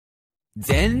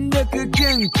全力キ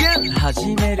ュンキュン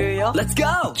始めるよ Let's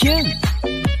go! キュ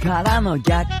ンからの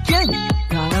逆キュン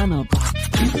からのパッ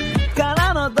キュンか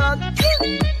らのドッキ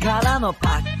ュンからのパ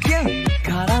ッキュン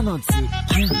からのズッ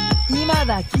キュン今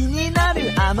だ気になる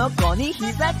あの子に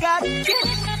膝かっキュン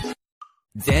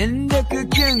全力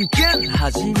キュンキュン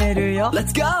始めるよ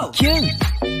Let's go! キュ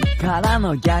ンから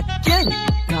の逆キュン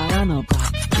からのパ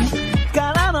ッキュン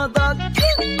からのドッキ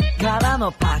ュンから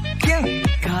のパッキュン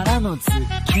からのズ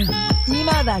ッキュン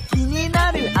今だ気に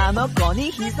なるあの子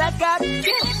に膝かっキュン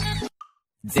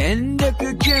全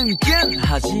力キュンキュン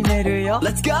始めるよ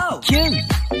Let's go! キュ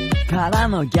ンから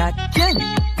の逆キュン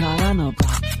からのパ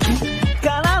ッキュン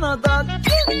からのドッキ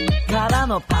ュンから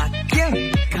のパッキュ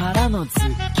ンからのズ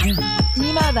ッキュン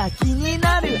今だ気に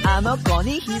なるあの子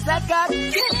に膝かっキュ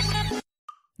ン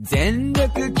全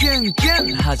力キュンキ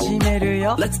ュン始める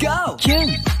よ Let's go! キュ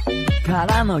ンか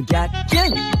らの逆キュ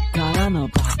ンからの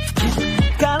パッキ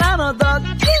ュンからのド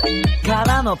ッキュンか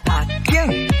らのパッキ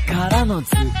ュンからの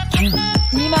ズッキュ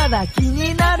ン今だ気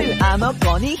になるあの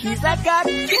子に膝かっ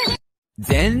キュン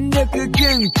全力キ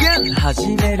ュンキュン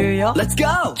始めるよ Let's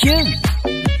go! キュ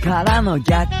ンからの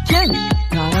逆キュン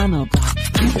からのパッ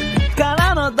キュンか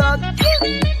らのドッキ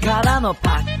ュンからのパ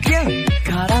ッキュン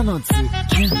からのズッ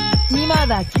キュン今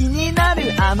だ気になる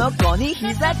あの子に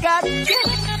膝かっキュン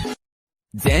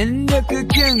全力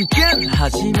キュンキュン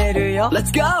始めるよ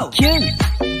Let's go! キュ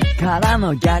ンから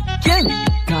の逆キュン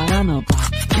からのパ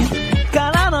ッキュン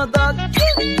からのドッキ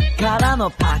ュンからの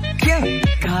パッキュン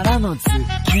からのズ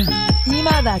ッキュン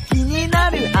今だ気にな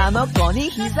るあの子に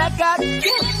膝かっキュン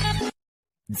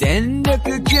全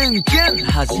力キュンキュン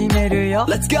始めるよ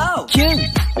Let's go! キュ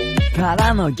ンか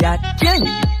らの逆キュン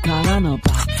からのパ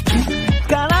ッキュン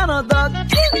からのドッ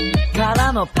キュンか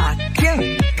らのパッキ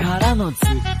ュンからのズ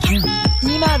ッキュン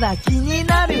今だ気に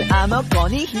なるあの子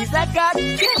に膝かっキ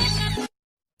ュン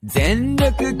全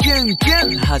力キュンキ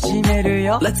ュン始める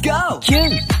よ Let's go! キュン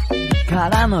か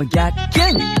らの逆キ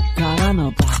ュンから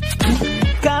のパッキ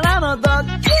ュンからのド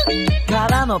ッキュンか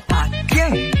らのパッキ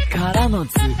ュンからの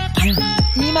ズッキュ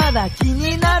ン今だ気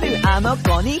になるあの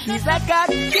子に膝かっ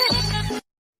キュン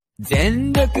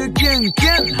全力キュンキ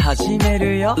ュン始め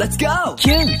るよ Let's go!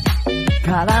 キュン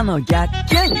からの逆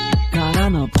キュンから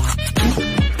のパッキ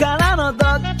ュンからのド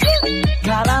ッキュン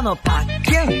からのパッ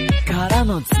キュンから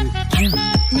のズッキュ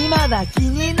ン今だ気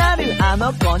になるあ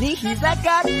の子に膝か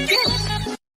っキュン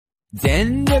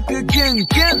全力キュン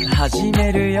キュン始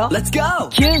めるよ Let's go!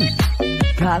 キュ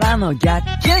ンからの逆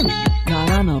キュンか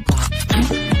らのパッ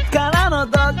キュンからの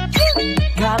ドッキュ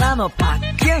ンからのパ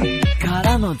ッキュンか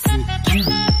らのズッキュ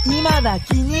ン今だ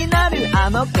気になるあ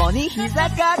の子に膝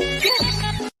かっキュ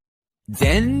ン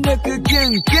全力キュ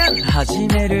ンキュン始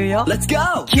めるよ Let's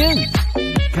go! キュ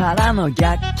ンからの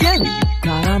逆キュン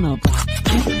からのパッ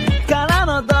キュンから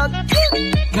のドッキ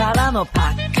ュンからのパ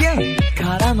ッキュン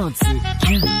からのズッ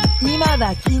キュン今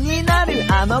だ気になる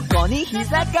あの子に膝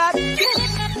かっキュ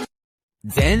ン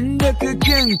全力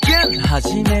キュンキュン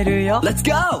始めるよ Let's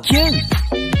go! キュ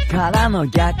ンからの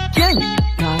逆キュン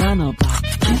からのパッ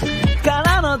キュンか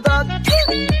らのドッキ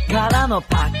ュンからの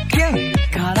パッキュ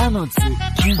ンからのズ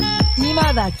ッキュン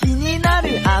今だ気になる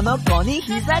あの子に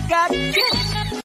膝かっキュン